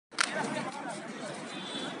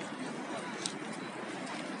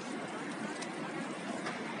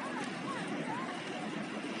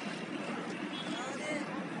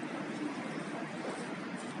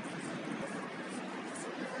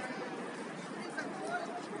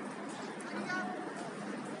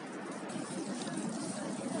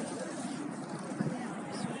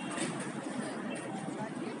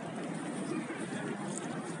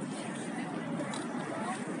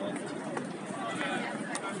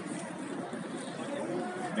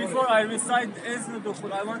Before I recite Izn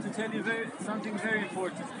Dukhul, I want to tell you something very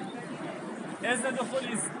important. Izn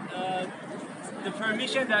Dukhul is the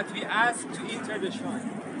permission that we ask to enter the shrine.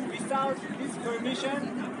 Without this permission,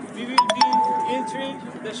 we will be entering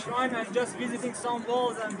the shrine and just visiting some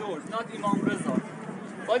walls and doors, not Imam Reza.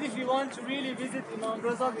 But if we want to really visit Imam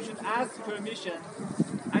Reza, we should ask permission,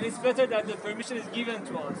 and it's better that the permission is given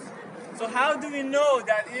to us. So how do we know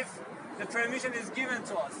that if the permission is given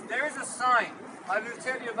to us? There is a sign. I will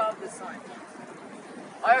tell you about the sign.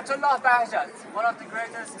 Ayatollah Bahjat, one of the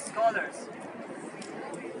greatest scholars,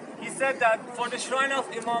 he said that for the shrine of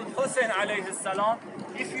Imam Hussein alayhi salam,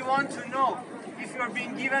 if you want to know if you're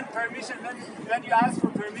being given permission when you ask for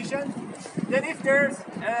permission, then if there's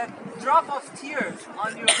a drop of tears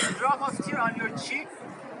on your cheek,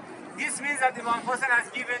 this means that Imam Hussein has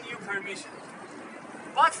given you permission.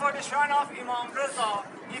 But for the shrine of Imam Reza,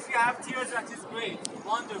 if you have tears, that is great,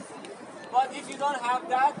 wonderful. But if you don't have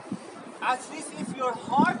that, at least if your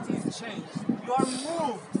heart is changed, you are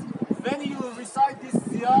moved when you recite this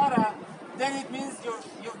Ziyarat, then it means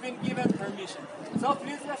you've been given permission. So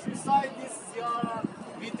please let's recite this Ziyarat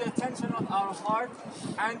with the attention of our heart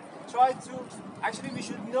and try to, actually we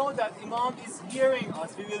should know that Imam is hearing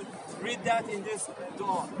us. We will read that in this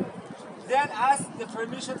dua. Then ask the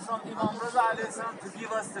permission from Imam Reza alayhi salam to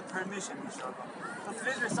give us the permission, inshallah. So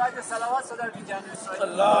please recite the salawat so that we can recite.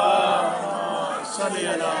 Allah salli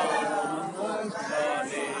ala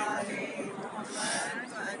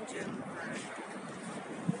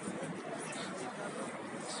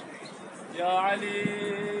Ya Ali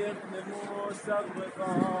ibn Musa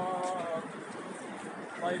Reza,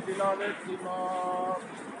 my beloved Imam,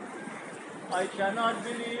 I cannot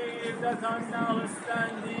believe that I'm now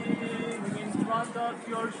standing in front of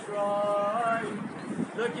your shrine,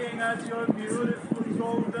 looking at your beautiful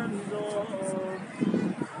golden dome.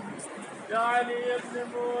 Ya Ali ibn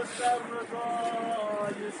Musa Reza,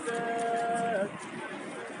 you said,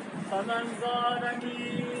 فَمَنْ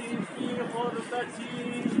زَارَنِي فِي غُرْبَتِي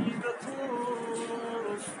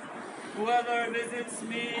بِطُوس, whoever visits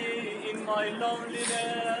me in my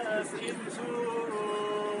loneliness in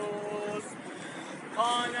Tus,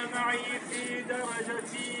 كان معي في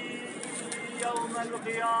درجتي يوم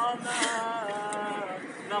القيامة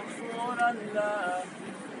مغفورا له.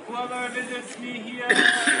 Whoever visits me here,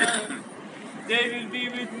 they will be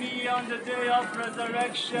with me on the day of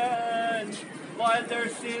resurrection while their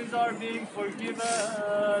sins are being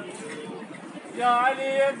forgiven. Ya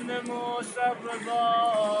Ali ibn Musa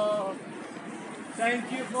Reza,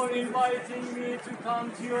 thank you for inviting me to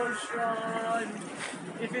come to your shrine.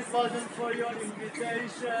 If it wasn't for your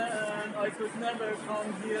invitation, I could never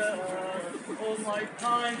come here. Oh my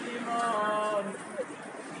kind Imam.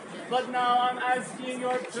 But now I'm asking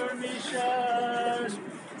your permission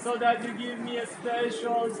so that you give me a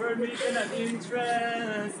special permission and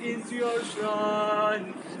entrance into your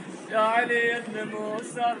shrine. Ya Ali ibn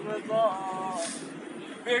Musa Reza,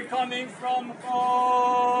 we're coming from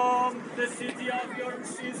home, the city of your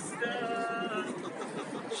sister.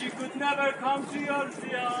 She could never come to your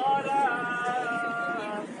Ziyarat,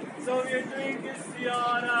 so we're doing this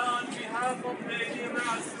Ziyarat on behalf of Lady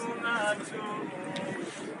Masuma too.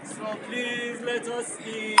 So please let us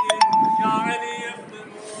in, Ya Ali ibn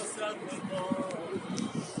Musa Reza.